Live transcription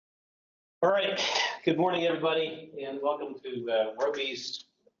All right. Good morning, everybody, and welcome to Roby's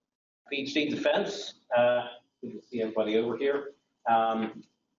PhD defense. You can see everybody over here.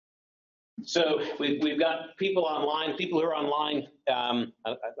 So we've got people online. People who are online. Am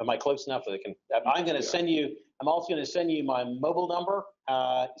I close enough that I can? I'm going to send you. I'm also going to send you my mobile number.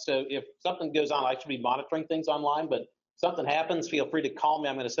 So if something goes on, I should be monitoring things online. But if something happens, feel free to call me.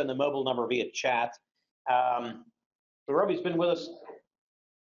 I'm going to send the mobile number via chat. So Roby's been with us.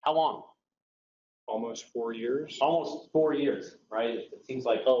 How long? Almost 4 years. Almost 4 years, right? It seems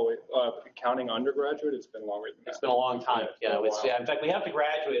like. Oh, counting undergraduate, it's been longer than that. It's been a long time. Yeah, in fact, we have to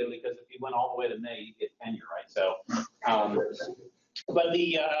graduate it because if you went all the way to May, you get tenure, right? So, but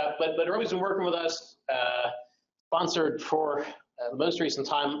Roby's been working with us, sponsored for the most recent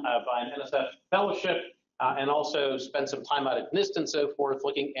time by an NSF fellowship, and also spent some time out at NIST and so forth,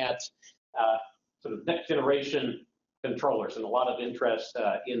 looking at sort of next generation controllers, and a lot of interest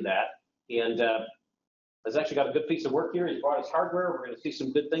in that. And has actually got a good piece of work here. He's brought his hardware. We're going to see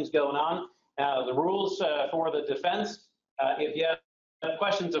some good things going on. The rules for the defense, if you have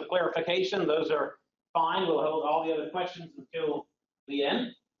questions of clarification, those are fine. We'll hold all the other questions until the end.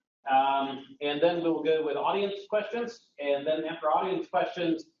 And then we'll go with audience questions. And then after audience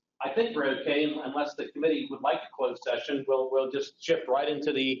questions, I think we're okay, unless the committee would like a closed session. We'll just shift right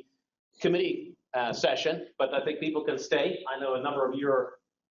into the committee session. But I think people can stay. I know a number of you are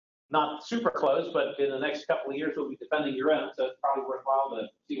not super close, but in the next couple of years, we'll be defending your own, so it's probably worthwhile to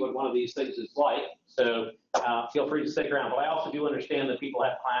see what one of these things is like. So feel free to stick around. But I also do understand that people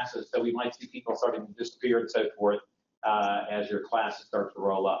have classes, so we might see people starting to disappear and so forth as your classes start to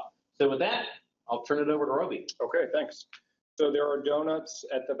roll up. So with that, I'll turn it over to Roby. Okay, thanks. So there are donuts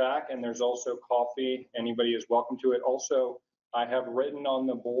at the back, and there's also coffee. Anybody is welcome to it. Also, I have written on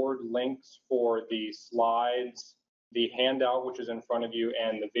the board links for the slides, the handout, which is in front of you,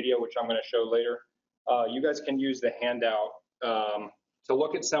 and the video, which I'm going to show later. You guys can use the handout to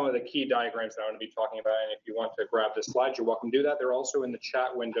look at some of the key diagrams that I'm going to be talking about, and if you want to grab the slides, you're welcome to do that. They're also in the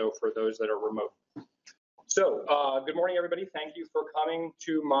chat window for those that are remote. So, good morning, everybody. Thank you for coming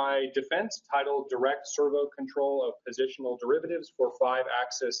to my defense titled Direct Servo Control of Positional Derivatives for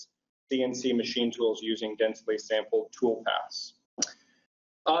 5-Axis CNC Machine Tools Using Densely Sampled Toolpaths.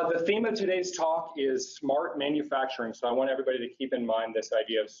 The theme of today's talk is smart manufacturing, so I want everybody to keep in mind this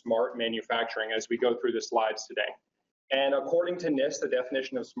idea of smart manufacturing as we go through the slides today. And according to NIST, the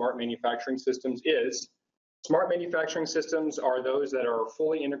definition of smart manufacturing systems is, smart manufacturing systems are those that are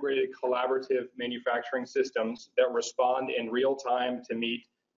fully integrated collaborative manufacturing systems that respond in real time to meet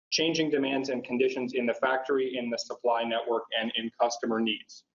changing demands and conditions in the factory, in the supply network, and in customer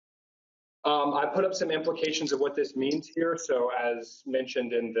needs. I put up some implications of what this means here. So as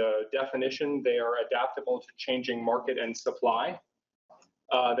mentioned in the definition, they are adaptable to changing market and supply.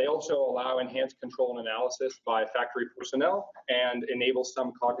 They also allow enhanced control and analysis by factory personnel and enable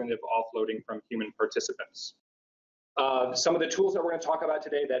some cognitive offloading from human participants. Some of the tools that we're going to talk about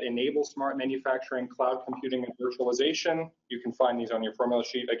today that enable smart manufacturing, cloud computing, and virtualization, you can find these on your formula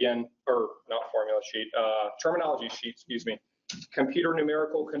sheet again, or not formula sheet, terminology sheet, excuse me. Computer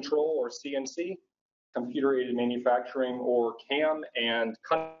numerical control, or CNC, computer-aided manufacturing, or CAM, and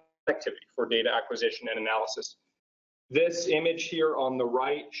connectivity for data acquisition and analysis. This image here on the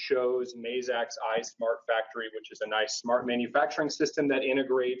right shows Mazak's iSmart Factory, which is a nice smart manufacturing system that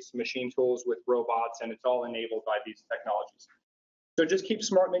integrates machine tools with robots, and it's all enabled by these technologies. So just keep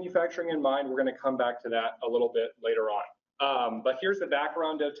smart manufacturing in mind. We're going to come back to that a little bit later on. But here's the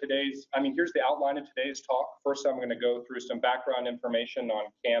background of here's the outline of today's talk. First, I'm going to go through some background information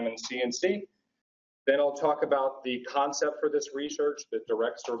on CAM and CNC. Then I'll talk about the concept for this research, the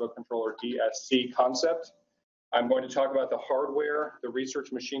Direct Servo Controller DSC concept. I'm going to talk about the hardware, the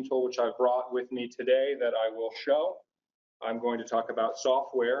research machine tool, which I've brought with me today that I will show. I'm going to talk about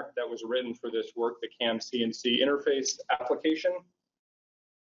software that was written for this work, the CAM CNC interface application.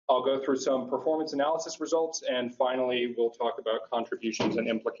 I'll go through some performance analysis results, and finally, we'll talk about contributions and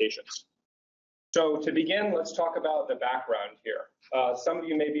implications. So to begin, let's talk about the background here. Some of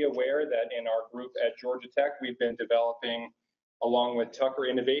you may be aware that in our group at Georgia Tech, we've been developing, along with Tucker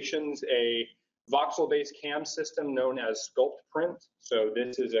Innovations, a voxel-based CAM system known as SculptPrint. So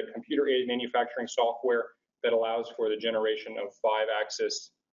this is a computer-aided manufacturing software that allows for the generation of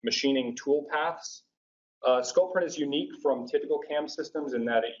 5-axis machining toolpaths. SculptPrint is unique from typical CAM systems in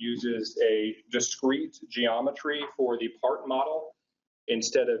that it uses a discrete geometry for the part model.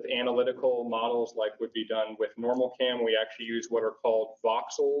 Instead of analytical models like would be done with normal CAM, we actually use what are called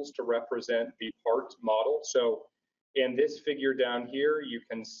voxels to represent the part model. So in this figure down here, you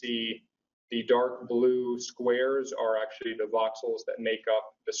can see The dark blue squares are actually the voxels that make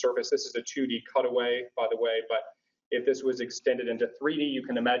up the surface. This is a 2D cutaway, by the way, but if this was extended into 3D, you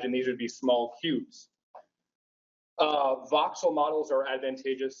can imagine these would be small cubes. Voxel models are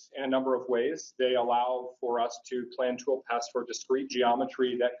advantageous in a number of ways. They allow for us to plan toolpaths for discrete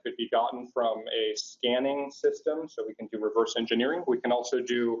geometry that could be gotten from a scanning system, so we can do reverse engineering. We can also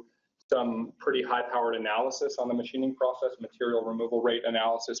do some pretty high-powered analysis on the machining process, material removal rate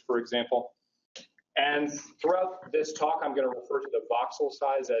analysis, for example. And throughout this talk, I'm going to refer to the voxel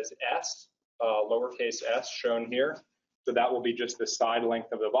size as S, lowercase s shown here. So that will be just the side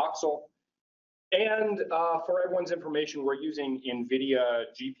length of the voxel. And for everyone's information, we're using NVIDIA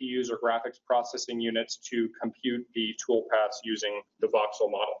GPUs or graphics processing units to compute the toolpaths using the voxel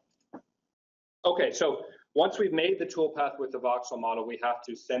model. Okay, so once we've made the toolpath with the voxel model, we have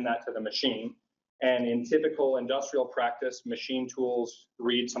to send that to the machine. And in typical industrial practice, machine tools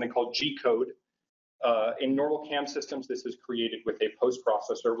read something called G-code. In normal CAM systems, this is created with a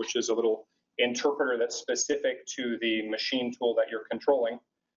post-processor, which is a little interpreter that's specific to the machine tool that you're controlling.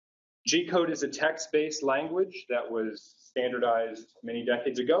 G-code is a text-based language that was standardized many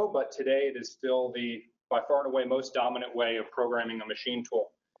decades ago, but today it is still the, by far and away, most dominant way of programming a machine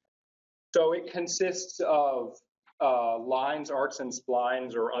tool. So it consists of lines, arcs, and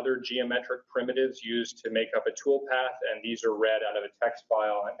splines, or other geometric primitives used to make up a toolpath, and these are read out of a text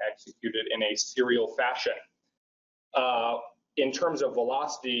file and executed in a serial fashion. In terms of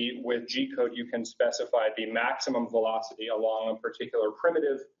velocity, with G-code, you can specify the maximum velocity along a particular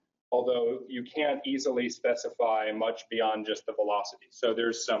primitive, although you can't easily specify much beyond just the velocity. So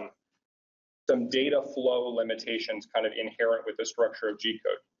there's some data flow limitations kind of inherent with the structure of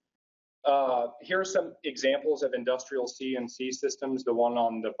G-code. Here are some examples of industrial CNC systems. The one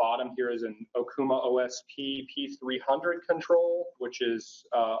on the bottom here is an Okuma OSP P300 control, which is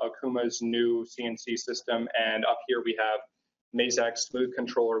Okuma's new CNC system. And up here we have Mazak's Smooth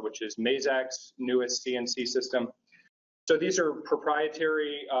Controller, which is Mazak's newest CNC system. So these are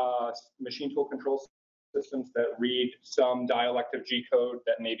proprietary machine tool control systems that read some dialect of G-code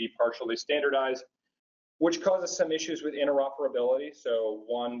that may be partially standardized, which causes some issues with interoperability. So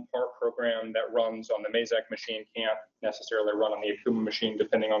one part program that runs on the Mazak machine can't necessarily run on the Okuma machine,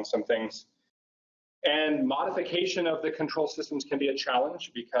 depending on some things. And modification of the control systems can be a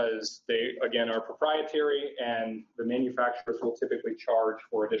challenge because they, again, are proprietary, and the manufacturers will typically charge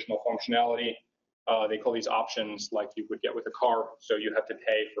for additional functionality. They call these options like you would get with a car, so you have to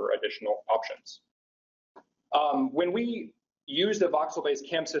pay for additional options. When we use the voxel-based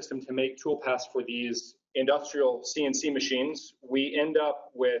CAM system to make toolpaths for these industrial CNC machines, we end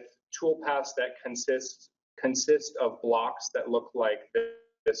up with toolpaths that consist of blocks that look like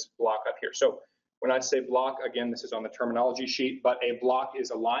this block up here. So when I say block, again, this is on the terminology sheet, but a block is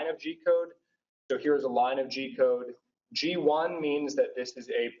a line of G-code. So here's a line of G-code. G1 means that this is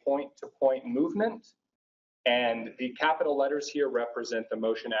a point-to-point movement, and the capital letters here represent the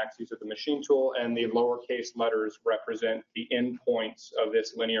motion axes of the machine tool, and the lowercase letters represent the endpoints of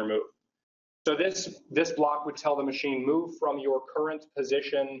this linear move. So this block would tell the machine, move from your current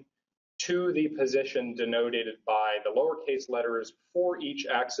position to the position denoted by the lowercase letters for each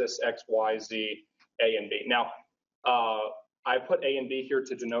axis X, Y, Z, A, and B. Now, I put A and B here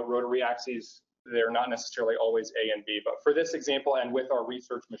to denote rotary axes. They're not necessarily always A and B, but for this example and with our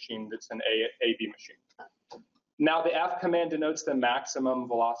research machine, it's an A-B machine. Now the F command denotes the maximum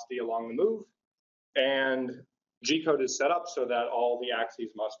velocity along the move, and G-code is set up so that all the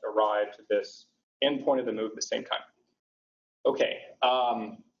axes must arrive to this endpoint of the move at the same time. Okay,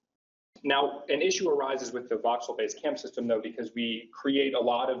 now an issue arises with the voxel-based CAM system though, because we create a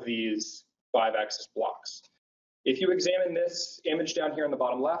lot of these 5-axis blocks. If you examine this image down here on the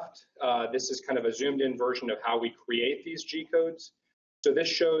bottom left, this is kind of a zoomed in version of how we create these G-codes. So this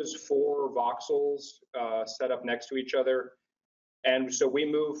shows 4 voxels set up next to each other. And so we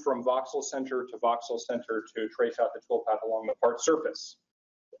move from voxel center to trace out the toolpath along the part surface.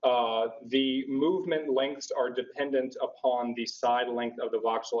 The movement lengths are dependent upon the side length of the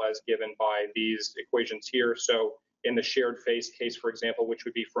voxel as given by these equations here. So in the shared face case, for example, which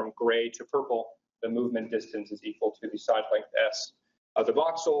would be from gray to purple, the movement distance is equal to the side length S of the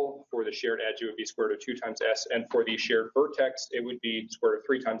voxel. For the shared edge, it would be square root of 2 times S, and for the shared vertex, it would be square root of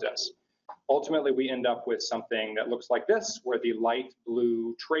 3 times S. Ultimately, we end up with something that looks like this, where the light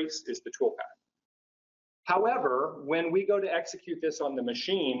blue trace is the toolpath. However, when we go to execute this on the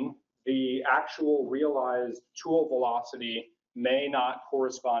machine, the actual realized tool velocity may not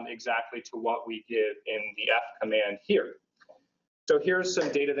correspond exactly to what we give in the F command here. So here's some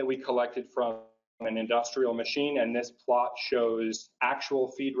data that we collected from an industrial machine, and this plot shows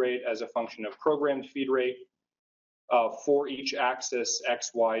actual feed rate as a function of programmed feed rate for each axis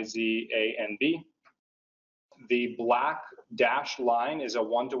X, Y, Z, A, and B. The black dashed line is a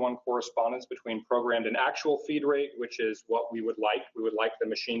one-to-one correspondence between programmed and actual feed rate, which is what we would like. We would like the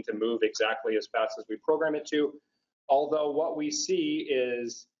machine to move exactly as fast as we program it to. Although what we see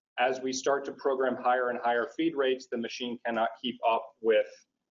is as we start to program higher and higher feed rates, the machine cannot keep up with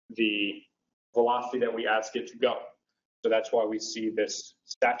the velocity that we ask it to go. So that's why we see this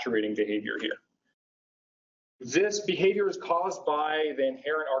saturating behavior here. This behavior is caused by the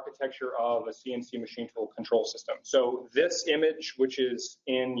inherent architecture of a CNC machine tool control system. So this image, which is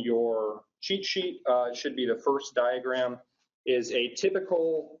in your cheat sheet, should be the first diagram, is a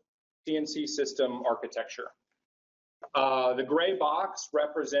typical CNC system architecture. The gray box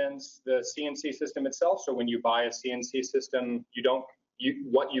represents the CNC system itself. So when you buy a CNC system,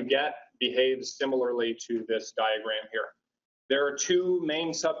 what you get behaves similarly to this diagram here. There are two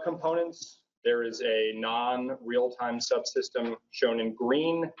main subcomponents. There is a non-real-time subsystem shown in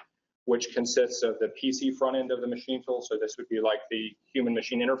green, which consists of the PC front end of the machine tool. So this would be like the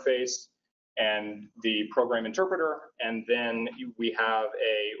human-machine interface and the program interpreter. And then we have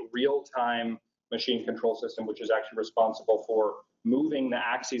a real-time machine control system, which is actually responsible for moving the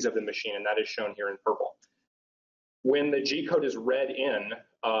axes of the machine, and that is shown here in purple. When the G code is read in,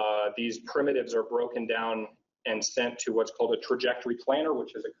 these primitives are broken down and sent to what's called a trajectory planner,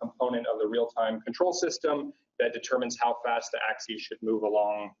 which is a component of the real-time control system that determines how fast the axes should move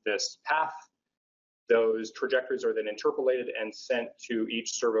along this path. Those trajectories are then interpolated and sent to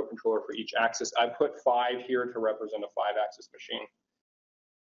each servo controller for each axis. I put 5 here to represent a 5-axis machine.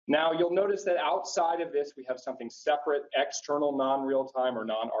 Now you'll notice that outside of this, we have something separate, external non-real-time or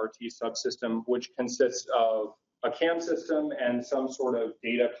non-RT subsystem, which consists of a CAM system and some sort of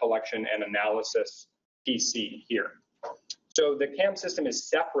data collection and analysis PC here. So the CAM system is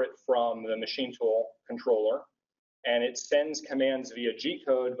separate from the machine tool controller, and it sends commands via G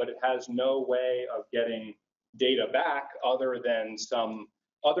code, but it has no way of getting data back other than some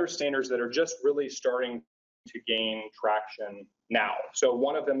other standards that are just really starting to gain traction now. So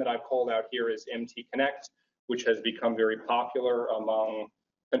one of them that I've called out here is MT Connect, which has become very popular among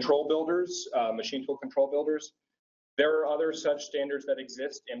control builders, machine tool control builders. There are other such standards that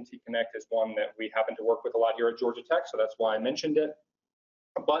exist. MT Connect is one that we happen to work with a lot here at Georgia Tech, so that's why I mentioned it.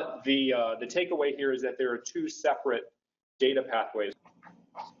 But the takeaway here is that there are 2 separate data pathways.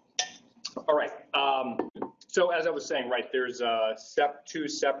 All right. So as I was saying, right, there's 2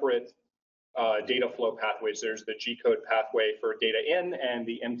 separate data flow pathways. There's the G code pathway for data in and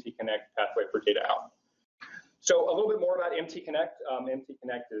the MT Connect pathway for data out. So a little bit more about MT Connect. MT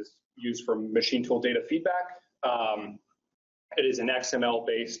Connect is used for machine tool data feedback. It is an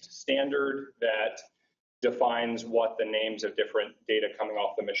XML-based standard that defines what the names of different data coming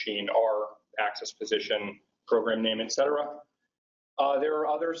off the machine are, axis position, program name, etc. There are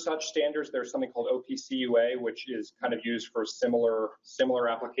other such standards. There's something called OPCUA, which is kind of used for similar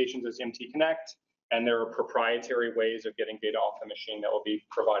applications as MT Connect, and there are proprietary ways of getting data off the machine that will be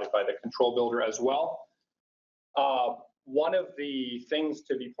provided by the control builder as well. One of the things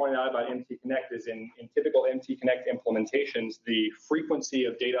to be pointed out about MT Connect is in typical MT Connect implementations, the frequency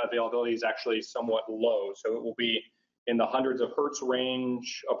of data availability is actually somewhat low. So it will be in the hundreds of hertz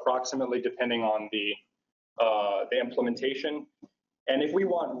range, approximately, depending on the implementation. And if we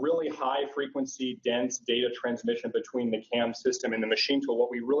want really high frequency, dense data transmission between the CAM system and the machine tool,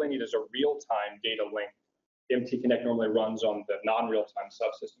 what we really need is a real-time data link. MT Connect normally runs on the non-real-time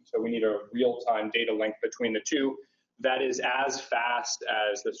subsystem. So we need a real-time data link between the two that is as fast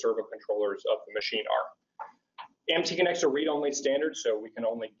as the servo controllers of the machine are. MT Connect's a read-only standard, so we can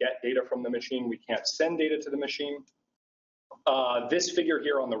only get data from the machine. We can't send data to the machine. This figure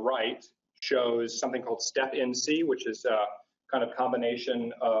here on the right shows something called step NC, which is a kind of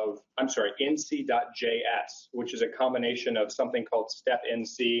combination of, nc.js, which is a combination of something called step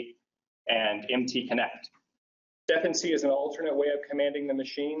NC and MT Connect. Step NC is an alternate way of commanding the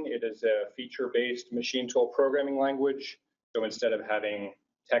machine. It is a feature-based machine tool programming language. So instead of having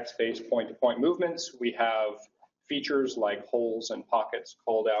text-based point-to-point movements, we have features like holes and pockets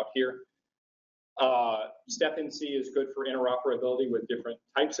called out here. Step NC is good for interoperability with different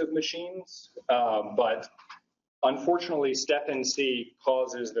types of machines, but unfortunately, Step NC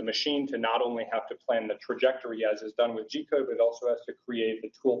causes the machine to not only have to plan the trajectory as is done with G code, but it also has to create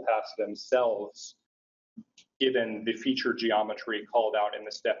the toolpaths themselves, given the feature geometry called out in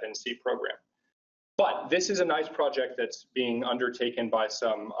the Step NC program. But this is a nice project that's being undertaken by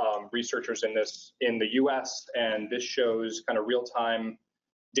some researchers in the US, and this shows kind of real-time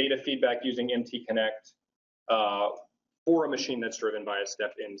data feedback using MT Connect for a machine that's driven by a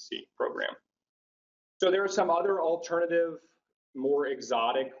step-NC program. So there are some other alternative, more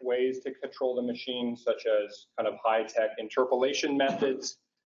exotic ways to control the machine, such as kind of high-tech interpolation methods.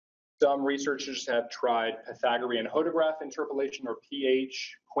 Some researchers have tried Pythagorean hodograph interpolation, or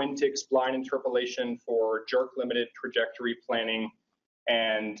PH, quintic spline interpolation for jerk-limited trajectory planning,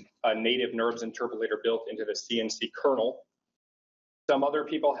 and a native NURBS interpolator built into the CNC kernel. Some other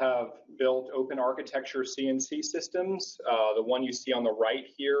people have built open architecture CNC systems. The one you see on the right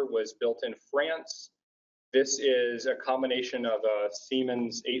here was built in France. This is a combination of a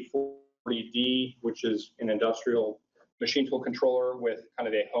Siemens 840D, which is an industrial machine tool controller, with kind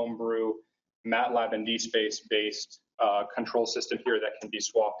of a homebrew MATLAB and DSpace based control system here that can be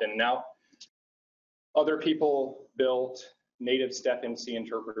swapped in and out. Other people built native step-NC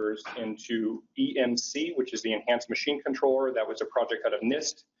interpreters into EMC, which is the Enhanced Machine Controller. That was a project out of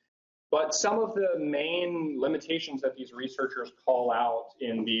NIST. But some of the main limitations that these researchers call out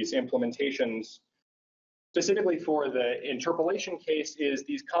in these implementations, specifically for the interpolation case, is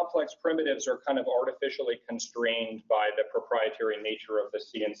these complex primitives are kind of artificially constrained by the proprietary nature of the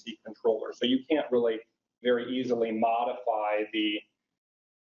CNC controller. So you can't really very easily modify the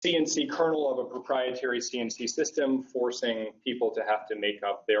CNC kernel of a proprietary CNC system, forcing people to have to make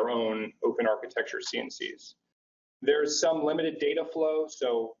up their own open architecture CNCs. There's some limited data flow.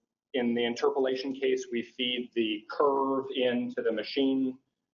 So in the interpolation case, we feed the curve into the machine,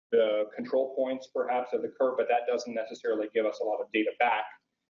 the control points perhaps of the curve, but that doesn't necessarily give us a lot of data back.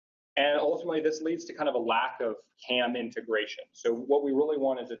 And ultimately, this leads to kind of a lack of CAM integration. So what we really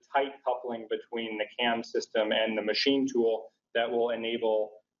want is a tight coupling between the CAM system and the machine tool that will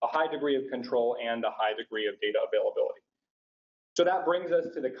enable a high degree of control and a high degree of data availability. So that brings us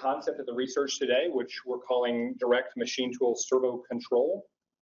to the concept of the research today, which we're calling direct machine tool servo control.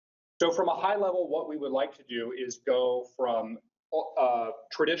 So from a high level, what we would like to do is go from a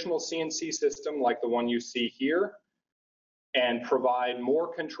traditional CNC system like the one you see here and provide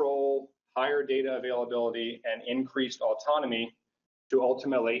more control, higher data availability, and increased autonomy to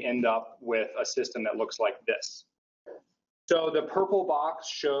ultimately end up with a system that looks like this. So the purple box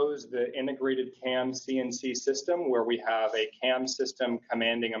shows the integrated CAM CNC system, where we have a CAM system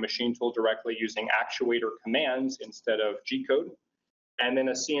commanding a machine tool directly using actuator commands instead of G-code, and then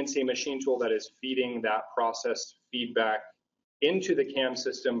a CNC machine tool that is feeding that process feedback into the CAM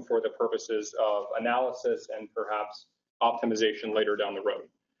system for the purposes of analysis and perhaps optimization later down the road.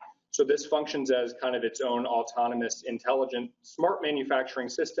 So this functions as kind of its own autonomous, intelligent, smart manufacturing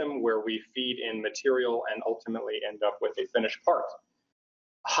system where we feed in material and ultimately end up with a finished part.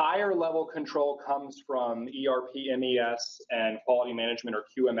 Higher level control comes from ERP, MES, and quality management or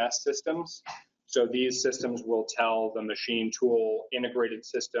QMS systems. So these systems will tell the machine tool integrated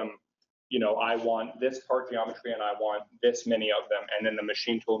system, you know, I want this part geometry and I want this many of them, and then the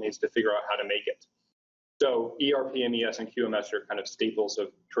machine tool needs to figure out how to make it. So ERP, MES, and QMS are kind of staples of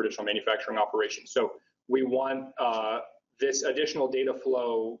traditional manufacturing operations. So we want this additional data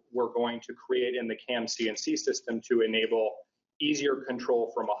flow we're going to create in the CAM CNC system to enable easier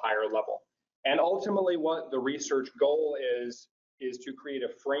control from a higher level. And ultimately what the research goal is to create a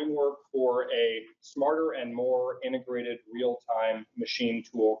framework for a smarter and more integrated real-time machine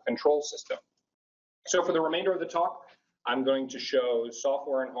tool control system. So for the remainder of the talk, I'm going to show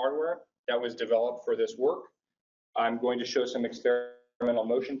software and hardware that was developed for this work. I'm going to show some experimental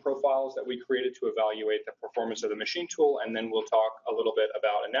motion profiles that we created to evaluate the performance of the machine tool, and then we'll talk a little bit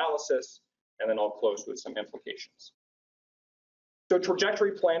about analysis, and then I'll close with some implications. So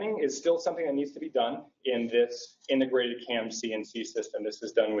trajectory planning is still something that needs to be done in this integrated CAM CNC system. This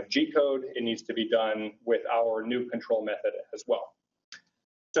is done with G-code. It needs to be done with our new control method as well.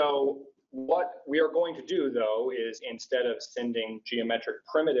 So what we are going to do, though, is instead of sending geometric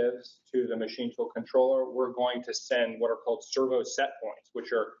primitives to the machine tool controller, we're going to send what are called servo set points,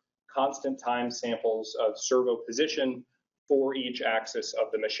 which are constant time samples of servo position for each axis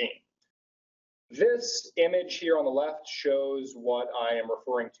of the machine. This image here on the left shows what I am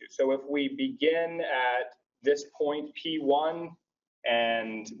referring to. So if we begin at this point P1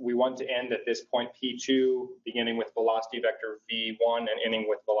 and we want to end at this point P2, beginning with velocity vector V1 and ending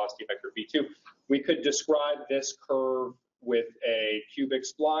with velocity vector V2, we could describe this curve with a cubic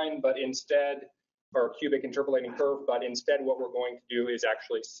spline, but instead, or cubic interpolating curve, but instead what we're going to do is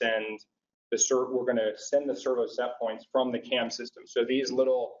actually send the servo set points from the CAM system. So these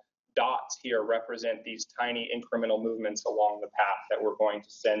little dots here represent these tiny incremental movements along the path that we're going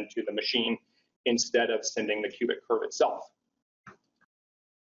to send to the machine instead of sending the cubic curve itself.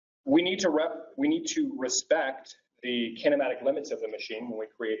 We need to respect the kinematic limits of the machine when we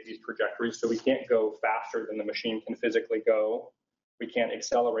create these trajectories. So we can't go faster than the machine can physically go. We can't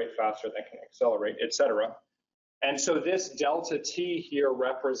accelerate faster than it can accelerate, et cetera. And so this delta t here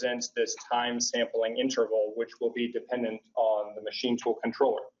represents this time sampling interval, which will be dependent on the machine tool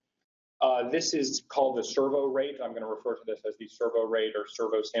controller. This is called the servo rate. I'm going to refer to this as the servo rate or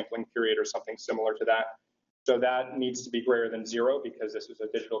servo sampling period or something similar to that. So that needs to be greater than 0 because this is a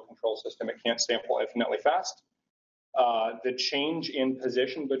digital control system. It can't sample infinitely fast. The change in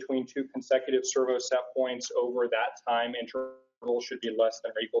position between two consecutive servo set points over that time interval should be less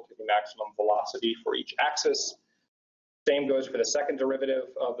than or equal to the maximum velocity for each axis. Same goes for the second derivative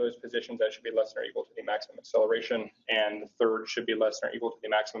of those positions. That should be less than or equal to the maximum acceleration. And the third should be less than or equal to the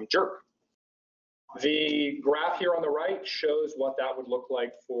maximum jerk. The graph here on the right shows what that would look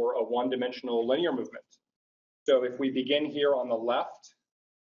like for a one-dimensional linear movement. So if we begin here on the left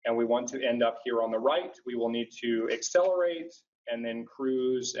and we want to end up here on the right, we will need to accelerate and then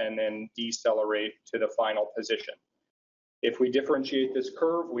cruise and then decelerate to the final position. If we differentiate this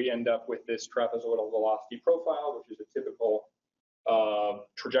curve, we end up with this trapezoidal velocity profile, which is a typical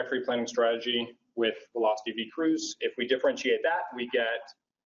trajectory planning strategy with velocity v cruise. If we differentiate that, we get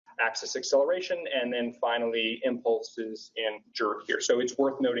axis acceleration and then finally impulses in jerk here. So it's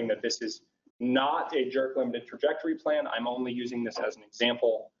worth noting that this is not a jerk limited trajectory plan. I'm only using this as an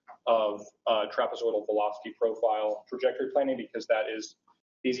example of trapezoidal velocity profile trajectory planning because that is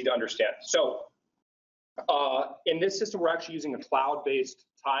easy to understand. So in this system, we're actually using a cloud-based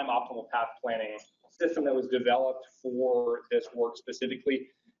time optimal path planning system that was developed for this work specifically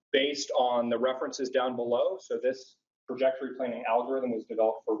based on the references down below. So this trajectory planning algorithm was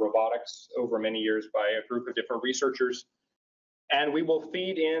developed for robotics over many years by a group of different researchers. And we will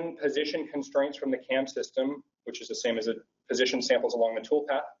feed in position constraints from the CAM system, which is the same as the position samples along the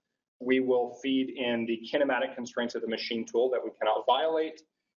toolpath. We will feed in the kinematic constraints of the machine tool that we cannot violate.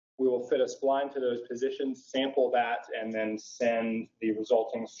 We will fit a spline to those positions, sample that, and then send the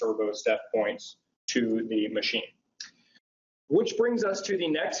resulting servo set points to the machine. Which brings us to the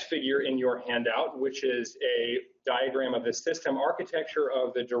next figure in your handout, which is a diagram of the system architecture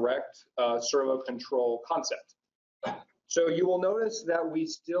of the direct servo control concept. So you will notice that we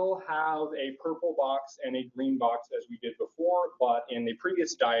still have a purple box and a green box as we did before, but in the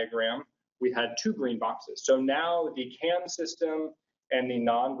previous diagram, we had 2 green boxes. So now the CAM system and the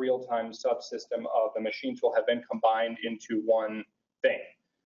non-real-time subsystem of the machine tool have been combined into one thing,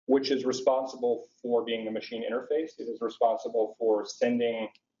 which is responsible for being the machine interface. It is responsible for sending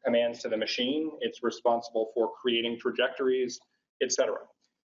commands to the machine. It's responsible for creating trajectories, etc.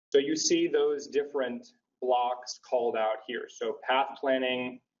 So you see those different blocks called out here. So path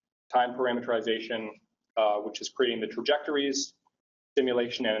planning, time parameterization, which is creating the trajectories,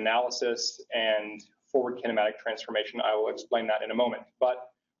 simulation and analysis, and forward kinematic transformation. I will explain that in a moment.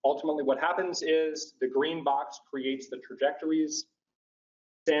 But ultimately what happens is the green box creates the trajectories,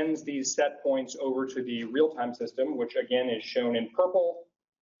 sends these set points over to the real-time system, which again is shown in purple.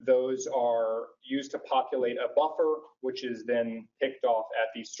 Those are used to populate a buffer, which is then picked off at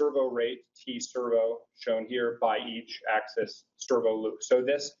the servo rate, T servo, shown here by each axis servo loop. So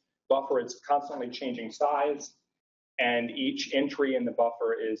this buffer is constantly changing size, and each entry in the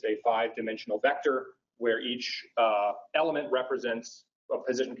buffer is a 5-dimensional vector, where each element represents a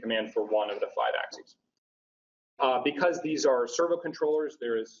position command for one of the 5 axes. Because these are servo controllers,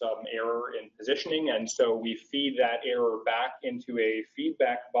 there is some error in positioning, and so we feed that error back into a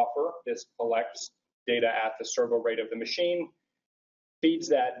feedback buffer. This collects data at the servo rate of the machine, feeds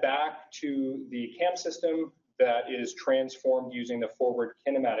that back to the CAM system that is transformed using the forward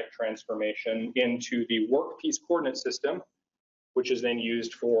kinematic transformation into the workpiece coordinate system, which is then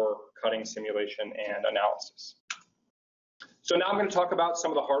used for cutting, simulation, and analysis. So now I'm going to talk about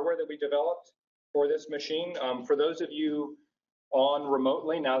some of the hardware that we developed for this machine. For those of you on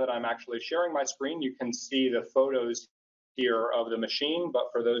remotely, now that I'm actually sharing my screen, you can see the photos here of the machine. But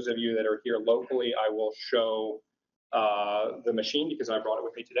for those of you that are here locally, I will show the machine because I brought it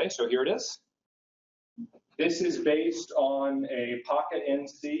with me today. So here it is. This is based on a Pocket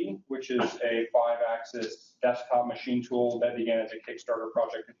NC, which is a 5-axis desktop machine tool that began as a Kickstarter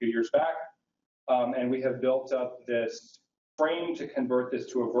project a few years back. And we have built up this frame to convert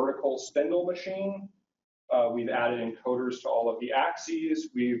this to a vertical spindle machine. We've added encoders to all of the axes.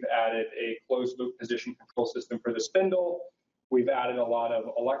 We've added a closed loop position control system for the spindle. We've added a lot of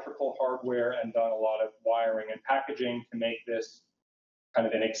electrical hardware and done a lot of wiring and packaging to make this kind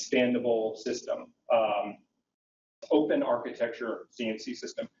of an expandable system, open architecture CNC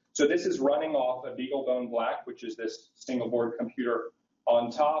system. So this is running off a BeagleBone Black, which is this single board computer on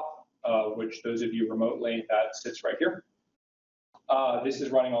top. which those of you remotely, that sits right here. This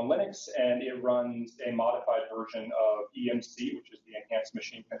is running on Linux, and it runs a modified version of EMC, which is the Enhanced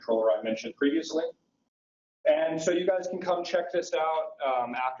Machine Controller I mentioned previously. And so you guys can come check this out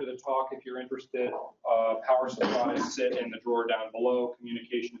after the talk if you're interested. Power supplies sit in the drawer down below.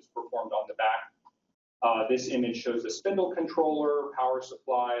 Communication is performed on the back. This image shows a spindle controller, power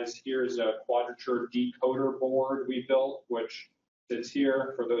supplies. Here's a quadrature decoder board we built, which sits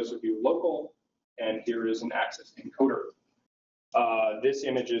here for those of you local. And here is an Axis encoder. This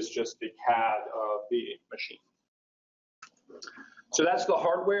image is just the CAD of the machine. So that's the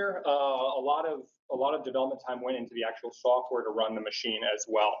hardware. A lot of development time went into the actual software to run the machine as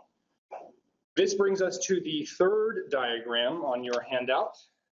well. This brings us to the third diagram on your handout,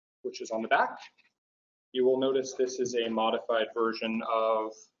 which is on the back. You will notice this is a modified version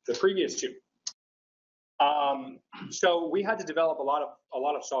of the previous two. So we had to develop a lot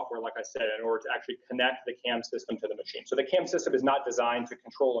of software, like I said, in order to actually connect the CAM system to the machine. So the CAM system is not designed to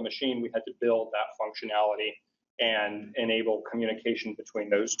control a machine. We had to build that functionality and enable communication between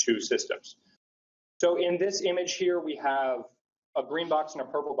those two systems. So in this image here, we have a green box and a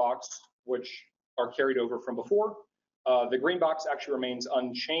purple box, which are carried over from before. The green box actually remains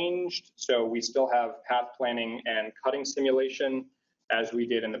unchanged, so we still have path planning and cutting simulation as we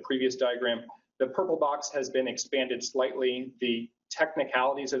did in the previous diagram. The purple box has been expanded slightly. The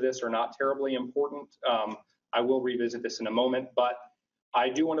technicalities of this are not terribly important. I will revisit this in a moment, but I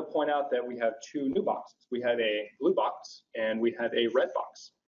do want to point out that we have two new boxes. We have a blue box and we have a red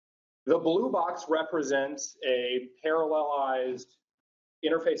box. The blue box represents a parallelized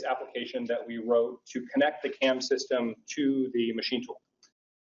interface application that we wrote to connect the CAM system to the machine tool.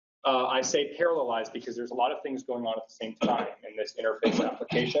 I say parallelized because there's a lot of things going on at the same time in this interface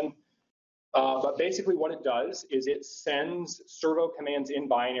application. But basically what it does is it sends servo commands in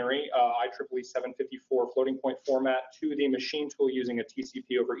binary, IEEE 754 floating point format to the machine tool using a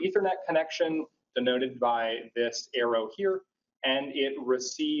TCP over Ethernet connection, denoted by this arrow here, and it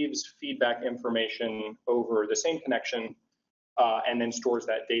receives feedback information over the same connection and then stores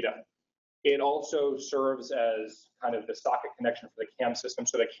that data. It also serves as kind of the socket connection for the CAM system.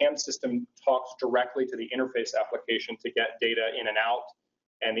 So the CAM system talks directly to the interface application to get data in and out.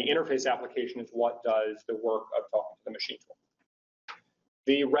 And the interface application is what does the work of talking to the machine tool.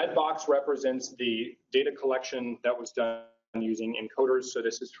 The red box represents the data collection that was done using encoders. So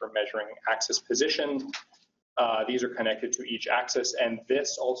this is for measuring axis position. These are connected to each axis, and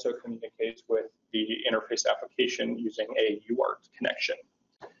this also communicates with the interface application using a UART connection.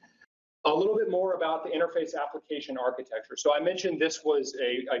 A little bit more about the interface application architecture. So I mentioned this was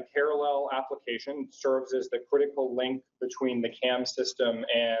a parallel application, serves as the critical link between the CAM system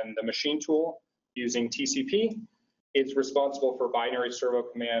and the machine tool using TCP. It's responsible for binary servo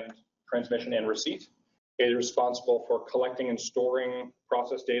command transmission and receipt. It is responsible for collecting and storing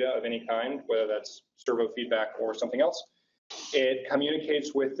process data of any kind, whether that's servo feedback or something else. It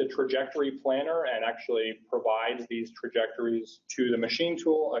communicates with the trajectory planner and actually provides these trajectories to the machine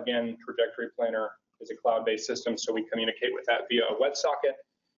tool. Again, trajectory planner is a cloud-based system, so we communicate with that via a WebSocket.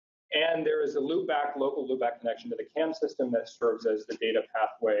 And there is a loopback, local loopback connection to the CAM system that serves as the data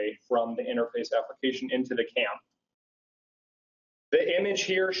pathway from the interface application into the CAM. The image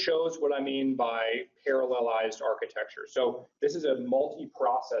here shows what I mean by parallelized architecture. So this is a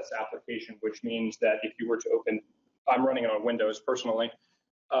multi-process application, which means that if you were to open, I'm running on Windows personally,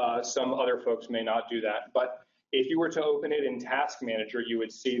 some other folks may not do that, but if you were to open it in Task Manager, you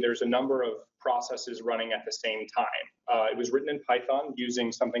would see there's a number of processes running at the same time. It was written in Python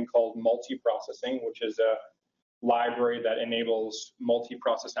using something called multiprocessing, which is a library that enables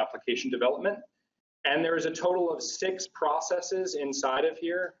multi-process application development. And there is a total of 6 processes inside of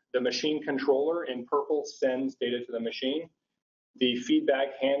here. The machine controller in purple sends data to the machine. The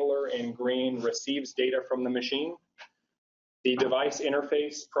feedback handler in green receives data from the machine. The device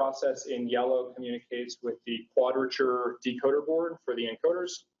interface process in yellow communicates with the quadrature decoder board for the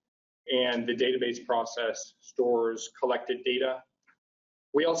encoders. And the database process stores collected data.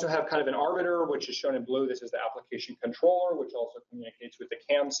 We also have kind of an arbiter, which is shown in blue. This is the application controller, which also communicates with the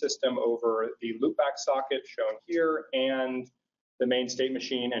CAM system over the loopback socket shown here. And the main state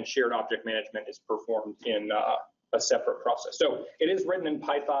machine and shared object management is performed in a separate process. So it is written in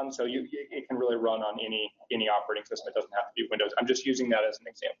Python, so it can really run on any operating system. It doesn't have to be Windows. I'm just using that as an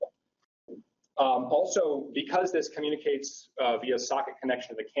example. Also, because this communicates via socket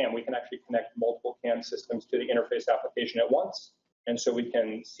connection to the CAM, we can actually connect multiple CAM systems to the interface application at once. And so we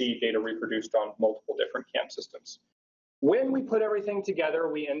can see data reproduced on multiple different CAM systems. When we put everything together,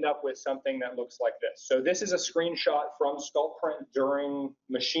 we end up with something that looks like this. So this is a screenshot from Sculptprint during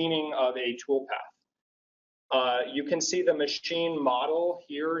machining of a toolpath. You can see the machine model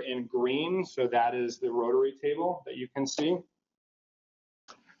here in green. So that is the rotary table that you can see.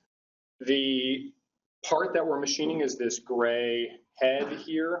 The part that we're machining is this gray head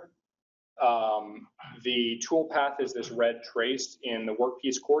here. The toolpath is this red trace in the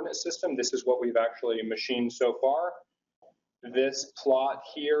workpiece coordinate system. This is what we've actually machined so far. This plot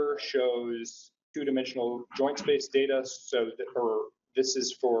here shows two-dimensional joint space data. So this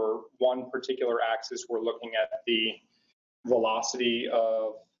is for one particular axis. We're looking at the velocity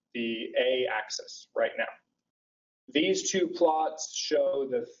of the A axis right now. These two plots show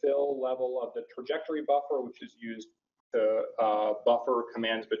the fill level of the trajectory buffer, which is used to buffer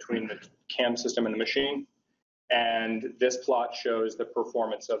commands between the CAM system and the machine. And this plot shows the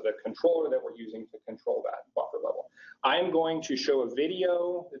performance of the controller that we're using to control that buffer level. I'm going to show a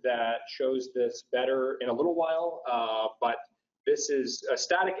video that shows this better in a little while, but this is a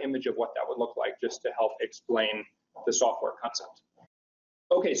static image of what that would look like just to help explain the software concept.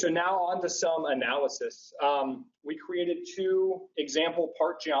 Okay, so now on to some analysis. We created two example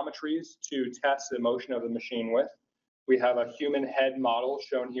part geometries to test the motion of the machine with. We have a human head model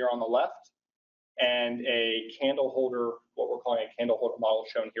shown here on the left, and a candle holder, what we're calling a candle holder model,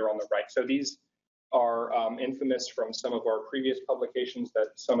 shown here on the right. So these are infamous from some of our previous publications that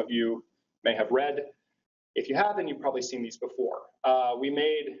some of you may have read. If you haven't, you've probably seen these before. We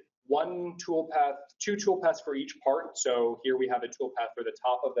made one toolpath, two toolpaths for each part. So here we have a toolpath for the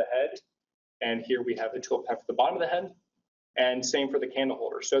top of the head, and here we have the toolpath for the bottom of the head, and same for the candle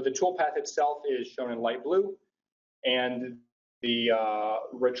holder. So the toolpath itself is shown in light blue, and the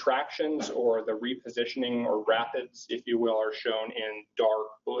retractions or the repositioning or rapids, if you will, are shown in dark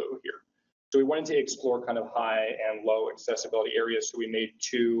blue here. So we wanted to explore kind of high and low accessibility areas, so we made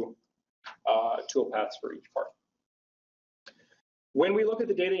two toolpaths for each part. When we look at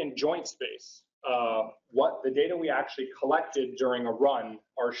the data in joint space, what the data we actually collected during a run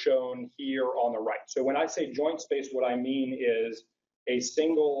are shown here on the right. So when I say joint space, what I mean is a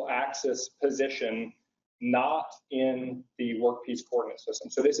single axis position not in the workpiece coordinate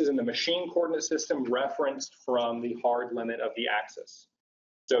system. So this is in the machine coordinate system referenced from the hard limit of the axis.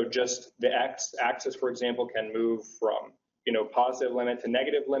 So just the x-axis, for example, can move from positive limit to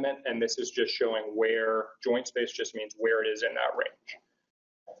negative limit, and this is just showing where joint space just means where it is in that range.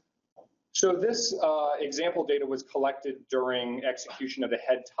 So this example data was collected during execution of the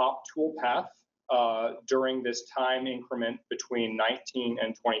head top toolpath during this time increment between 19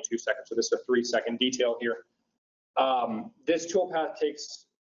 and 22 seconds. So this is a 3-second detail here. This toolpath takes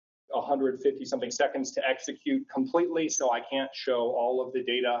 150 something seconds to execute completely, so I can't show all of the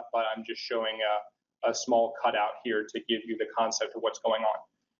data, but I'm just showing a small cutout here to give you the concept of what's going on.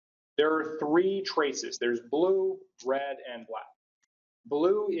 There are 3 traces. There's blue, red, and black.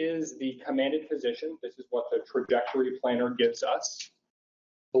 Blue is the commanded position. This is what the trajectory planner gives us.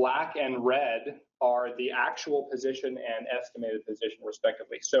 Black and red are the actual position and estimated position,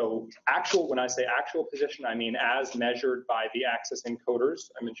 respectively. So actual, when I say actual position, I mean as measured by the axis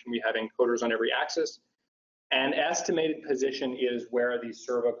encoders. I mentioned we have encoders on every axis. And estimated position is where the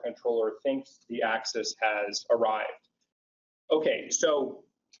servo controller thinks the axis has arrived. Okay, so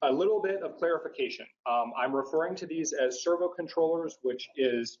a little bit of clarification. I'm referring to these as servo controllers, which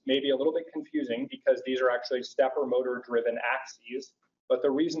is maybe a little bit confusing because these are actually stepper motor driven axes. But the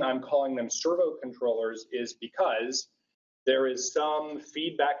reason I'm calling them servo controllers is because there is some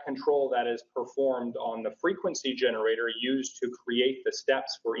feedback control that is performed on the frequency generator used to create the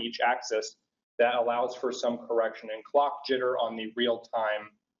steps for each axis that allows for some correction in clock jitter on the real-time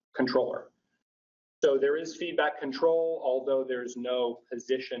controller. So there is feedback control, although there's no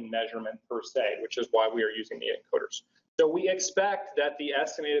position measurement per se, which is why we are using the encoders. So we expect that the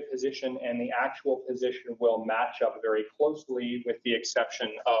estimated position and the actual position will match up very closely, with the exception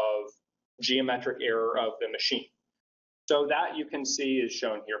of geometric error of the machine. So that you can see is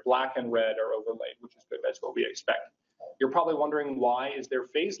shown here. Black and red are overlaid, which is good. That's what we expect. You're probably wondering, why is there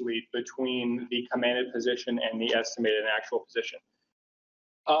phase lead between the commanded position and the estimated and actual position?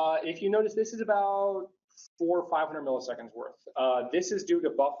 If you notice, this is about 400 or 500 milliseconds worth. This is due to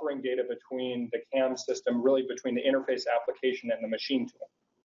buffering data between the CAM system, really between the interface application and the machine tool.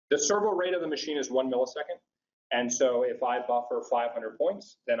 The servo rate of the machine is 1 millisecond. And so if I buffer 500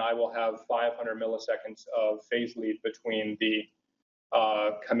 points, then I will have 500 milliseconds of phase lead between the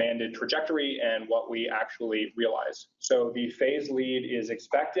commanded trajectory and what we actually realize. So the phase lead is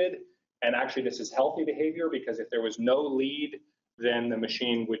expected, and actually this is healthy behavior, because if there was no lead, then the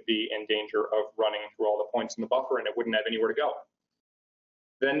machine would be in danger of running through all the points in the buffer and it wouldn't have anywhere to go.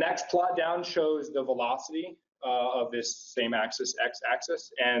 The next plot down shows the velocity of this same axis,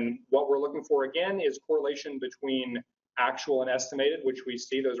 x-axis, and what we're looking for again is correlation between actual and estimated, which we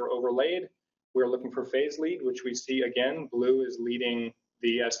see those are overlaid. We're looking for phase lead, which we see again, blue is leading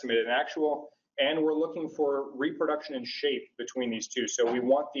the estimated and actual, and we're looking for reproduction in shape between these two. So we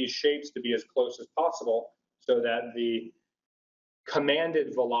want these shapes to be as close as possible so that the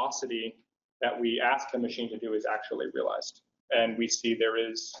commanded velocity that we ask the machine to do is actually realized. And we see there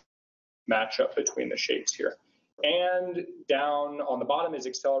is matchup between the shapes here. And down on the bottom is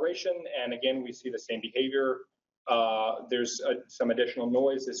acceleration, and again, we see the same behavior. There's some additional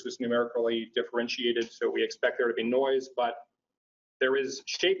noise. This was numerically differentiated, so we expect there to be noise, but there is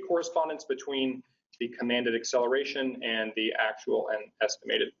shape correspondence between the commanded acceleration and the actual and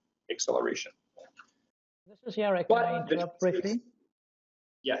estimated acceleration. This is Jarek. Can I interrupt briefly?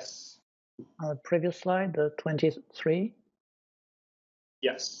 Yes. Previous slide, the 23.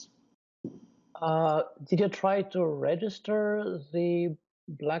 Yes. Did you try to register the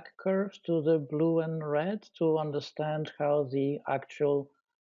black curves to the blue and red to understand how the actual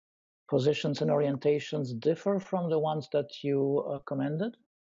positions and orientations differ from the ones that you commended?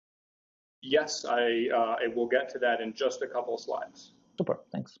 Yes, I will get to that in just a couple of slides. Super,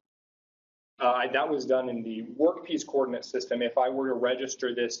 thanks. That was done in the workpiece coordinate system. If I were to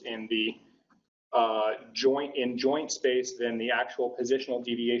register this in the joint space, then the actual positional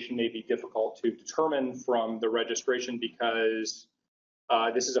deviation may be difficult to determine from the registration because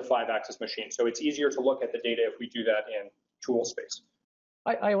this is a 5-axis machine. So it's easier to look at the data if we do that in tool space.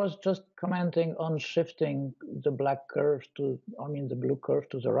 I was just commenting on shifting the black curve to, the blue curve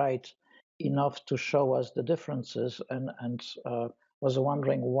to the right enough to show us the differences, and was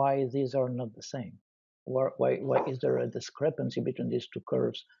wondering why these are not the same. Why is there a discrepancy between these two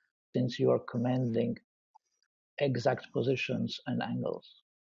curves since you are commanding exact positions and angles?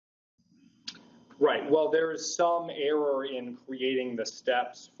 Right. Well, there is some error in creating the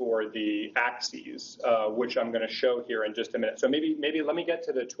steps for the axes, which I'm going to show here in just a minute. So maybe let me get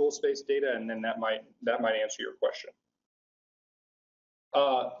to the tool space data, and then that might answer your question.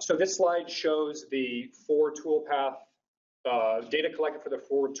 So this slide shows the 4 toolpath data collected for the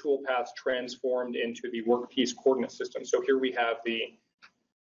 4 toolpaths transformed into the workpiece coordinate system. So here we have the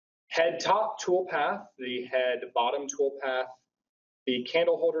head top toolpath, the head bottom toolpath, the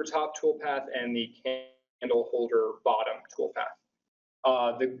candle holder top toolpath, and the candle holder bottom toolpath.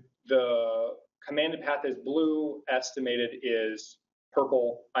 The commanded path is blue, estimated is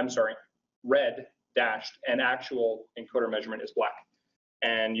red dashed, and actual encoder measurement is black.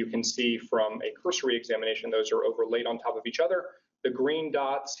 And you can see from a cursory examination, those are overlaid on top of each other. The green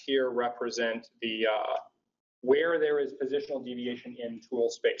dots here represent the where there is positional deviation in tool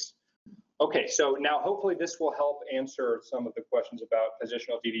space. Okay, so now hopefully this will help answer some of the questions about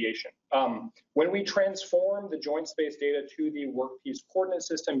positional deviation. When we transform the joint space data to the workpiece coordinate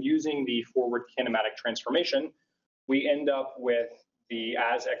system using the forward kinematic transformation, we end up with the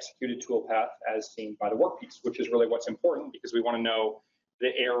as executed toolpath as seen by the workpiece, which is really what's important because we want to know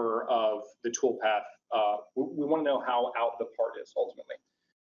the error of the toolpath. We want to know how out the part is ultimately.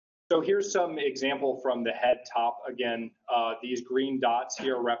 So here's some example from the head top. Again, these green dots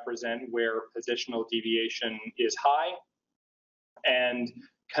here represent where positional deviation is high. And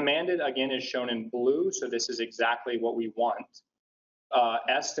commanded, again, is shown in blue, so this is exactly what we want.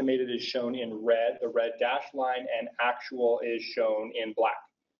 Estimated is shown in red, the red dashed line, and actual is shown in black.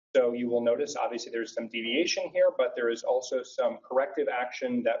 So you will notice, obviously, there's some deviation here, but there is also some corrective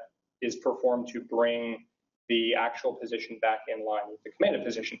action that is performed to bring the actual position back in line with the commanded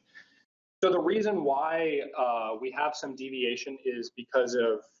position. So the reason why we have some deviation is because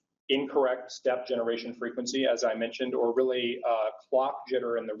of incorrect step generation frequency, as I mentioned, or really clock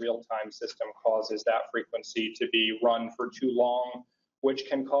jitter in the real-time system causes that frequency to be run for too long, which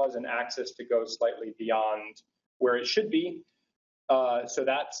can cause an axis to go slightly beyond where it should be. So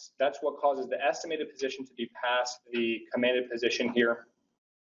that's what causes the estimated position to be past the commanded position here.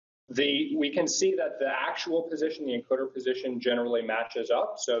 We can see that the actual position, the encoder position, generally matches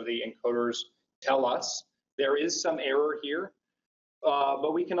up. So the encoders tell us there is some error here,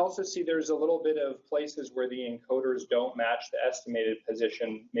 but we can also see there's a little bit of places where the encoders don't match the estimated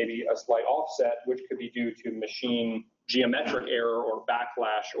position, maybe a slight offset, which could be due to machine geometric error or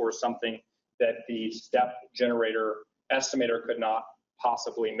backlash or something that the step generator estimator could not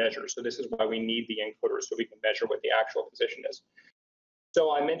possibly measure. So this is why we need the encoder so we can measure what the actual position is.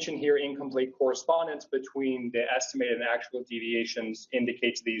 So I mentioned here incomplete correspondence between the estimated and actual deviations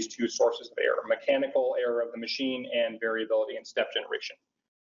indicates these two sources of error, mechanical error of the machine and variability in step generation.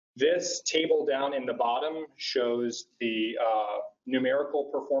 This table down in the bottom shows the numerical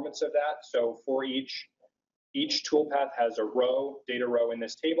performance of that. So for each toolpath has a row, data row in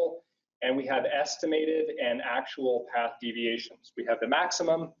this table, and we have estimated and actual path deviations. We have the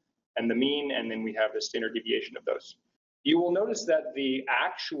maximum and the mean, and then we have the standard deviation of those. You will notice that the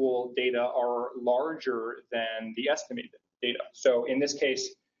actual data are larger than the estimated data. So in this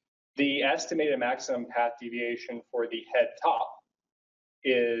case, the estimated maximum path deviation for the head top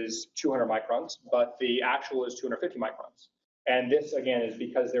is 200 microns, but the actual is 250 microns. And this, again, is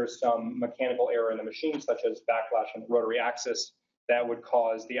because there's some mechanical error in the machine, such as backlash on the rotary axis, that would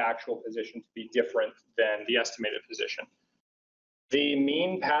cause the actual position to be different than the estimated position. The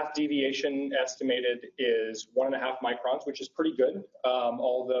mean path deviation estimated is 1.5 microns, which is pretty good,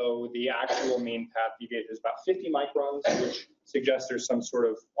 although the actual mean path deviation is about 50 microns, which suggests there's some sort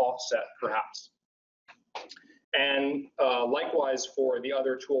of offset, perhaps. And likewise, for the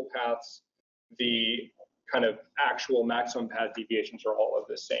other toolpaths, the kind of actual maximum path deviations are all of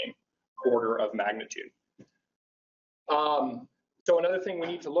the same order of magnitude. So another thing we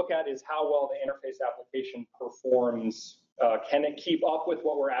need to look at is how well the interface application performs. Can it keep up with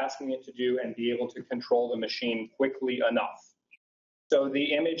what we're asking it to do and be able to control the machine quickly enough? So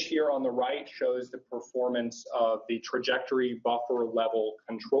the image here on the right shows the performance of the trajectory buffer level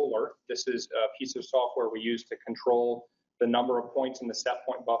controller. This is a piece of software we use to control the number of points in the set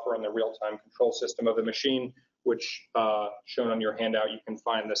point buffer and the real-time control system of the machine, which shown on your handout, you can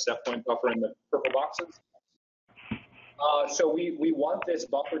find the set point buffer in the purple boxes. So we want this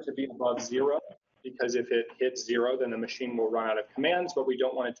buffer to be above 0, because if it hits 0, then the machine will run out of commands, but we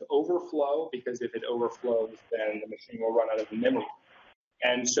don't want it to overflow, because if it overflows, then the machine will run out of memory.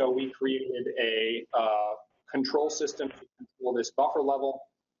 And so we created a control system to control this buffer level.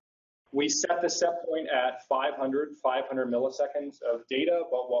 We set the set point at 500 milliseconds of data,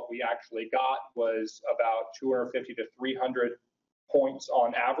 but what we actually got was about 250 to 300 points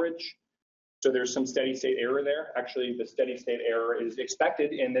on average. So there's some steady state error there. Actually, the steady state error is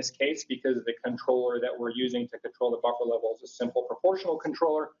expected in this case because the controller that we're using to control the buffer level is a simple proportional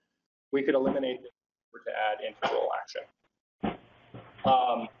controller. We could eliminate this to add integral action.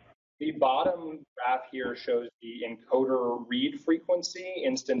 The bottom graph here shows the encoder read frequency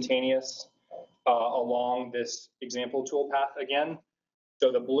instantaneous along this example toolpath again.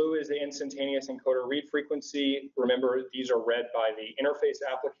 So the blue is the instantaneous encoder read frequency. Remember, these are read by the interface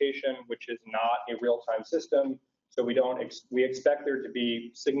application, which is not a real-time system. So we expect there to be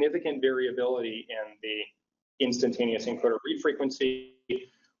significant variability in the instantaneous encoder read frequency,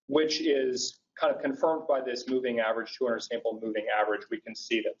 which is kind of confirmed by this moving average, 200 sample moving average. We can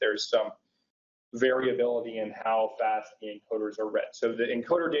see that there's some variability in how fast the encoders are read. So the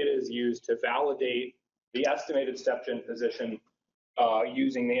encoder data is used to validate the estimated step gen position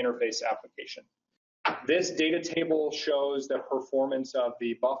using the interface application. This data table shows the performance of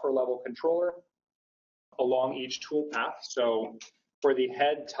the buffer level controller along each toolpath. So for the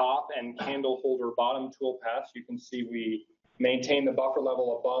head top and candle holder bottom toolpaths, you can see we maintain the buffer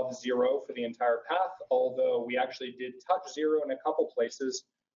level above 0 for the entire path, although we actually did touch 0 in a couple places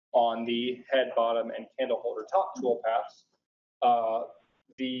on the head, bottom, and candle holder top toolpaths.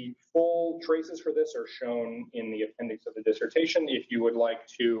 The full traces for this are shown in the appendix of the dissertation. If you would like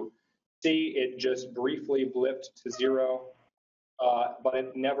to see, it just briefly blipped to 0, but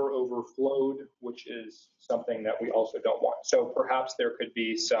it never overflowed, which is something that we also don't want. So perhaps there could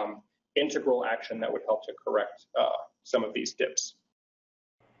be some integral action that would help to correct some of these dips.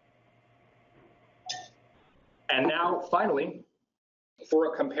 And now, finally,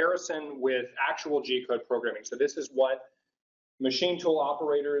 for a comparison with actual G-code programming. So this is what machine tool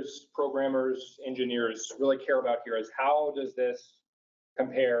operators, programmers, engineers really care about here, is how does this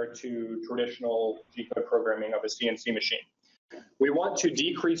compare to traditional G-code programming of a CNC machine? We want to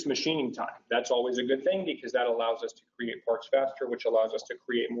decrease machining time. That's always a good thing because that allows us to create parts faster, which allows us to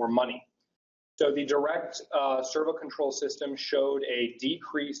create more money. So the direct servo control system showed a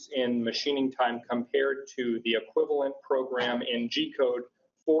decrease in machining time compared to the equivalent program in G-code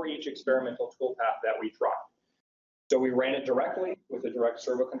for each experimental toolpath that we tried. So we ran it directly with a direct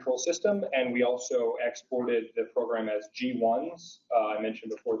servo control system, and we also exported the program as G1s. I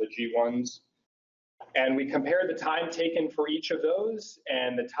mentioned before the G1s. And we compared the time taken for each of those,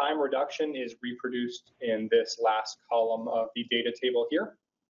 and the time reduction is reproduced in this last column of the data table here.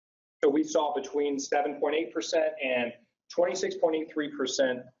 So we saw between 7.8% and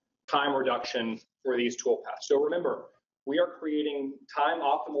 26.83% time reduction for these toolpaths. So remember, we are creating time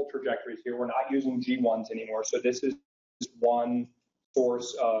optimal trajectories here. We're not using G1s anymore. So this is one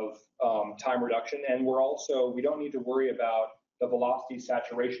source of time reduction. And we don't need to worry about the velocity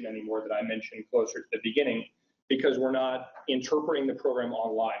saturation anymore that I mentioned closer to the beginning, because we're not interpreting the program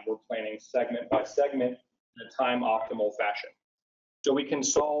online. We're planning segment by segment in a time optimal fashion. So we can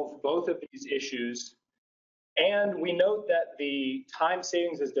solve both of these issues. And we note that the time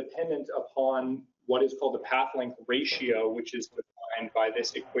savings is dependent upon what is called the path length ratio, which is defined by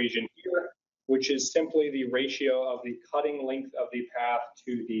this equation here, which is simply the ratio of the cutting length of the path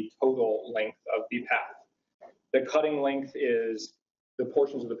to the total length of the path. The cutting length is the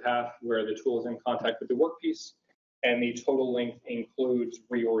portions of the path where the tool is in contact with the workpiece, and the total length includes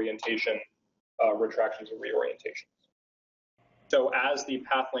reorientation, retractions and reorientations. So as the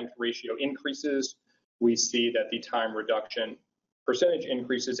path length ratio increases, we see that the time reduction percentage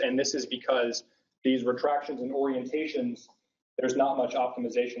increases, and this is because these retractions and orientations, there's not much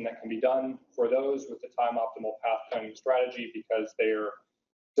optimization that can be done for those with the time optimal path planning strategy, because they're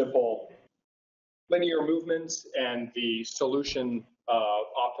simple linear movements, and the solution,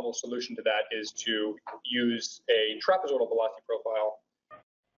 optimal solution to that is to use a trapezoidal velocity profile,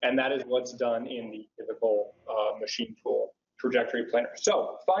 and that is what's done in the typical machine tool trajectory planner.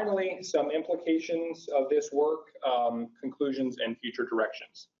 So finally, some implications of this work, conclusions and future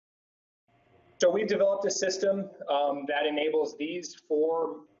directions. So we've developed a system that enables these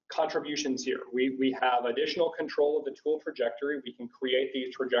 4 contributions here. We have additional control of the tool trajectory. We can create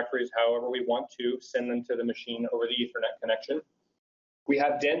these trajectories however we want to, send them to the machine over the Ethernet connection. We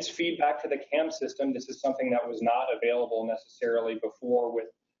have dense feedback to the CAM system. This is something that was not available necessarily before with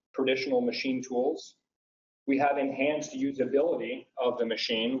traditional machine tools. We have enhanced usability of the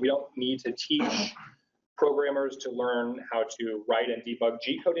machine. We don't need to teach programmers to learn how to write and debug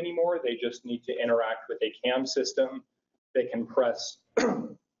G-code anymore. They just need to interact with a CAM system. They can press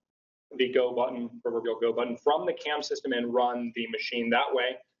the go button, proverbial go button, from the CAM system and run the machine that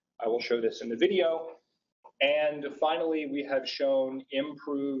way. I will show this in the video. And finally, we have shown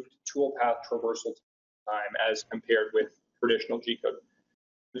improved toolpath traversal time as compared with traditional G-code.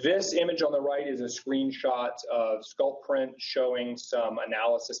 This image on the right is a screenshot of Sculptprint showing some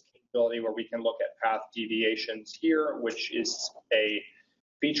analysis capability where we can look at path deviations here, which is a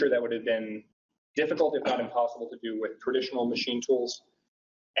feature that would have been difficult, if not impossible, to do with traditional machine tools.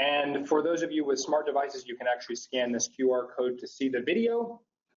 And for those of you with smart devices, you can actually scan this QR code to see the video,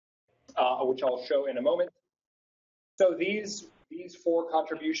 which I'll show in a moment. So these 4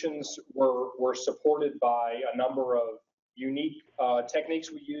 contributions were supported by a number of unique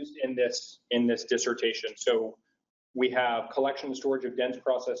techniques we used in this dissertation. So we have collection and storage of dense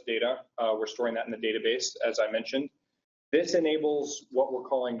process data. We're storing that in the database, as I mentioned. This enables what we're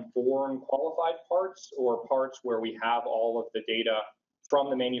calling born qualified parts, or parts where we have all of the data from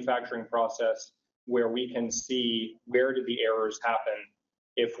the manufacturing process, where we can see where did the errors happen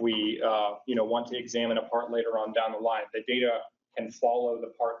if we want to examine a part later on down the line. The data can follow the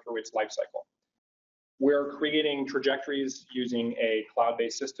part through its life cycle. We're creating trajectories using a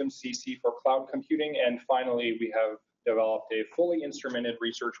cloud-based system, CC for cloud computing. And finally, we have developed a fully instrumented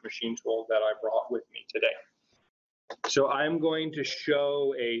research machine tool that I brought with me today. So I'm going to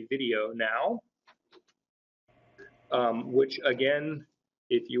show a video now, which again,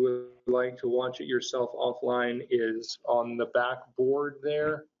 if you would like to watch it yourself offline, is on the back board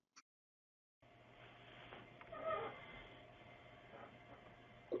there.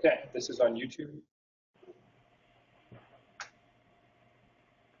 Okay, this is on YouTube.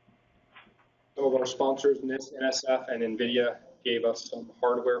 Some of our sponsors, NIST, NSF, and NVIDIA, gave us some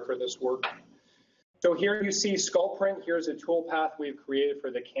hardware for this work. So here you see Sculptprint. Here's a toolpath we've created for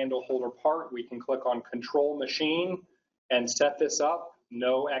the candle holder part. We can click on Control Machine and set this up.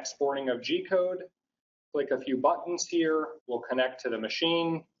 No exporting of G-code. Click a few buttons here. We'll connect to the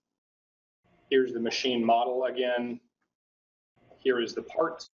machine. Here's the machine model again. Here is the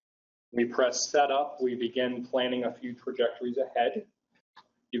part. We press Setup. We begin planning a few trajectories ahead.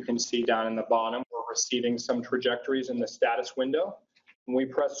 You can see down in the bottom, we're receiving some trajectories in the status window. When we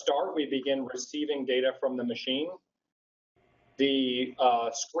press Start, we begin receiving data from the machine. The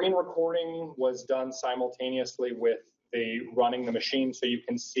screen recording was done simultaneously with the running the machine, so you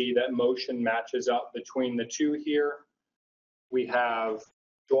can see that motion matches up between the two here. We have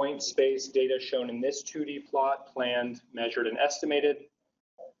joint space data shown in this 2D plot, planned, measured, and estimated.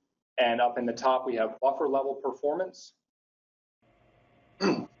 And up in the top, we have buffer level performance.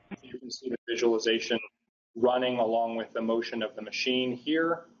 You can see the visualization running along with the motion of the machine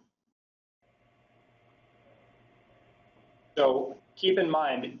here. So keep in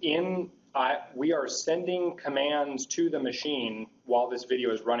mind, in we are sending commands to the machine while this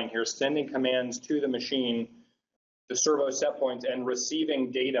video is running here, sending commands to the machine, the servo set points, and receiving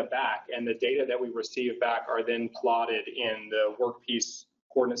data back. And the data that we receive back are then plotted in the workpiece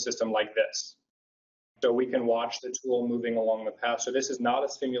coordinate system like this. So we can watch the tool moving along the path. So this is not a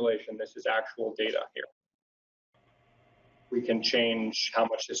simulation, this is actual data here. We can change how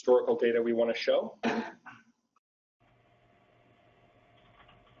much historical data we want to show.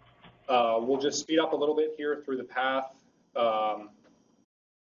 We'll just speed up a little bit here through the path. So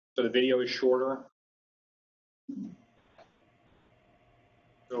the video is shorter.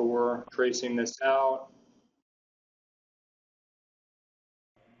 So we're tracing this out.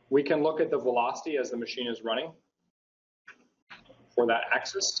 We can look at the velocity as the machine is running for that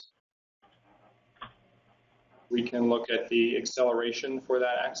axis. We can look at the acceleration for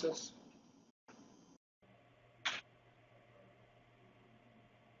that axis.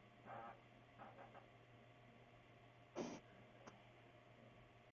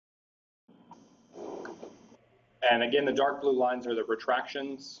 And again, the dark blue lines are the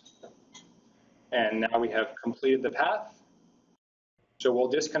retractions. And now we have completed the path. So we'll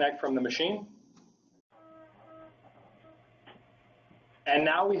disconnect from the machine. And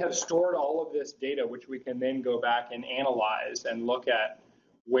now we have stored all of this data, which we can then go back and analyze and look at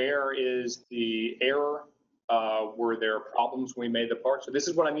where is the error, were there problems when we made the part. So this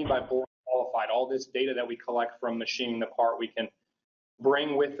is what I mean by board qualified. All this data that we collect from machining the part, we can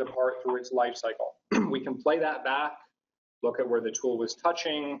bring with the part through its life cycle. We can play that back, look at where the tool was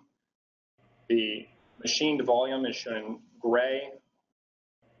touching. The machined volume is shown in gray.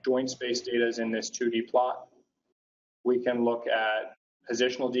 Joint space data is in this 2D plot. We can look at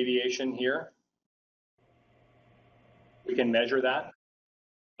positional deviation here. We can measure that.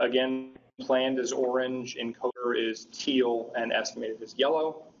 Again, planned is orange, encoder is teal, and estimated is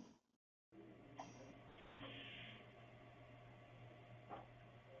yellow.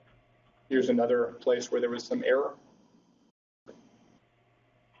 Here's another place where there was some error.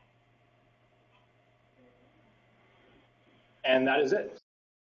 And that is it.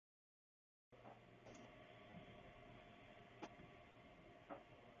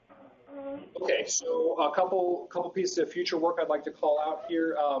 Okay, so a couple pieces of future work I'd like to call out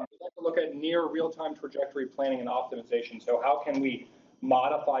here. We'd like to look at near real-time trajectory planning and optimization. So how can we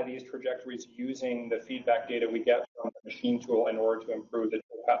modify these trajectories using the feedback data we get from the machine tool in order to improve the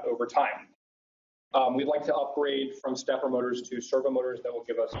toolpath over time? We'd like to upgrade from stepper motors to servo motors that will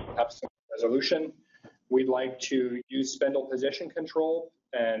give us perhaps some resolution. We'd like to use spindle position control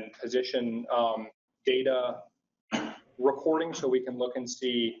and position data recording so we can look and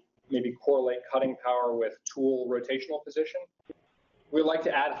see, maybe correlate cutting power with tool rotational position. We'd like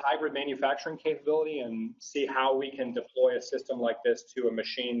to add hybrid manufacturing capability and see how we can deploy a system like this to a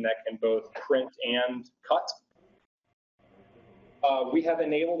machine that can both print and cut. We have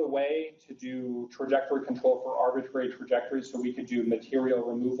enabled a way to do trajectory control for arbitrary trajectories, so we could do material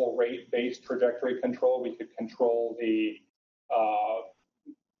removal rate-based trajectory control. We could control the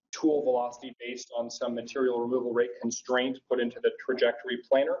tool velocity based on some material removal rate constraint put into the trajectory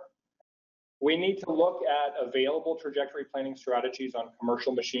planner. We need to look at available trajectory planning strategies on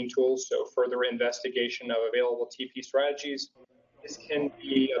commercial machine tools, so further investigation of available TP strategies. This can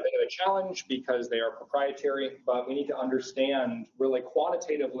be a bit of a challenge because they are proprietary, but we need to understand really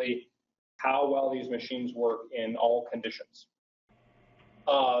quantitatively how well these machines work in all conditions.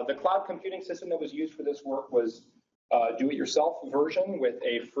 The cloud computing system that was used for this work was do-it-yourself version with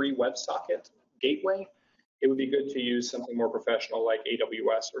a free WebSocket gateway. It would be good to use something more professional like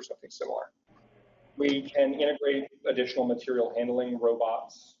AWS or something similar. We can integrate additional material handling,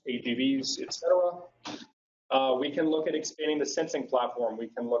 robots, AGVs, etc. We can look at expanding the sensing platform. We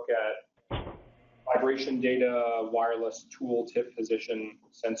can look at vibration data, wireless tool tip position,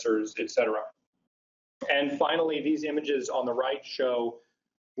 sensors, etc. And finally, these images on the right show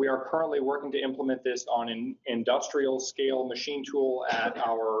we are currently working to implement this on an industrial scale machine tool at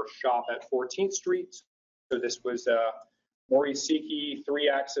our shop at 14th Street. So this was Morisiki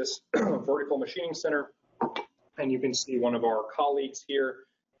 3-axis vertical machining center. And you can see one of our colleagues here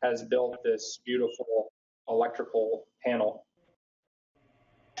has built this beautiful electrical panel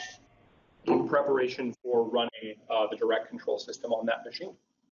in preparation for running the direct control system on that machine.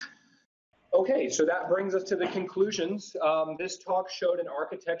 Okay, so that brings us to the conclusions. This talk showed an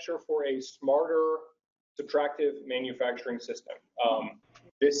architecture for a smarter subtractive manufacturing system.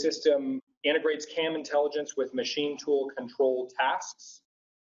 This system integrates CAM intelligence with machine tool control tasks.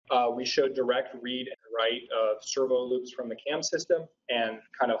 We showed direct read and write of servo loops from the CAM system and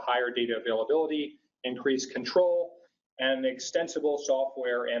kind of higher data availability, increased control, and an extensible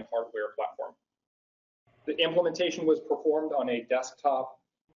software and hardware platform. The implementation was performed on a desktop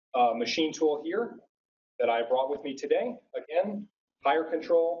machine tool here that I brought with me today. Again, higher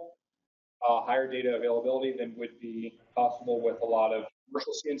control, higher data availability than would be possible with a lot of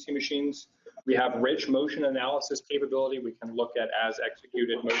commercial CNC machines. We have rich motion analysis capability. We can look at as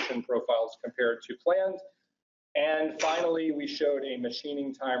executed motion profiles compared to planned. And finally, we showed a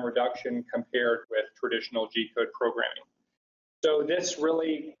machining time reduction compared with traditional G-code programming. So this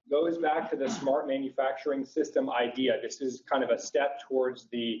really goes back to the smart manufacturing system idea. This is kind of a step towards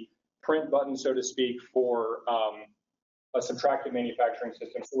the print button, so to speak, for a subtractive manufacturing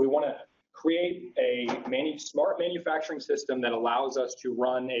system. So we want to create a smart manufacturing system that allows us to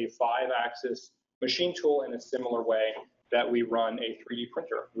run a 5-axis machine tool in a similar way that we run a 3D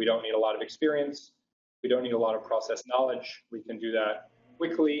printer. We don't need a lot of experience. We don't need a lot of process knowledge. We can do that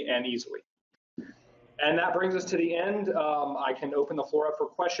quickly and easily. And that brings us to the end. I can open the floor up for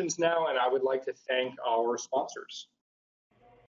questions now, and I would like to thank our sponsors.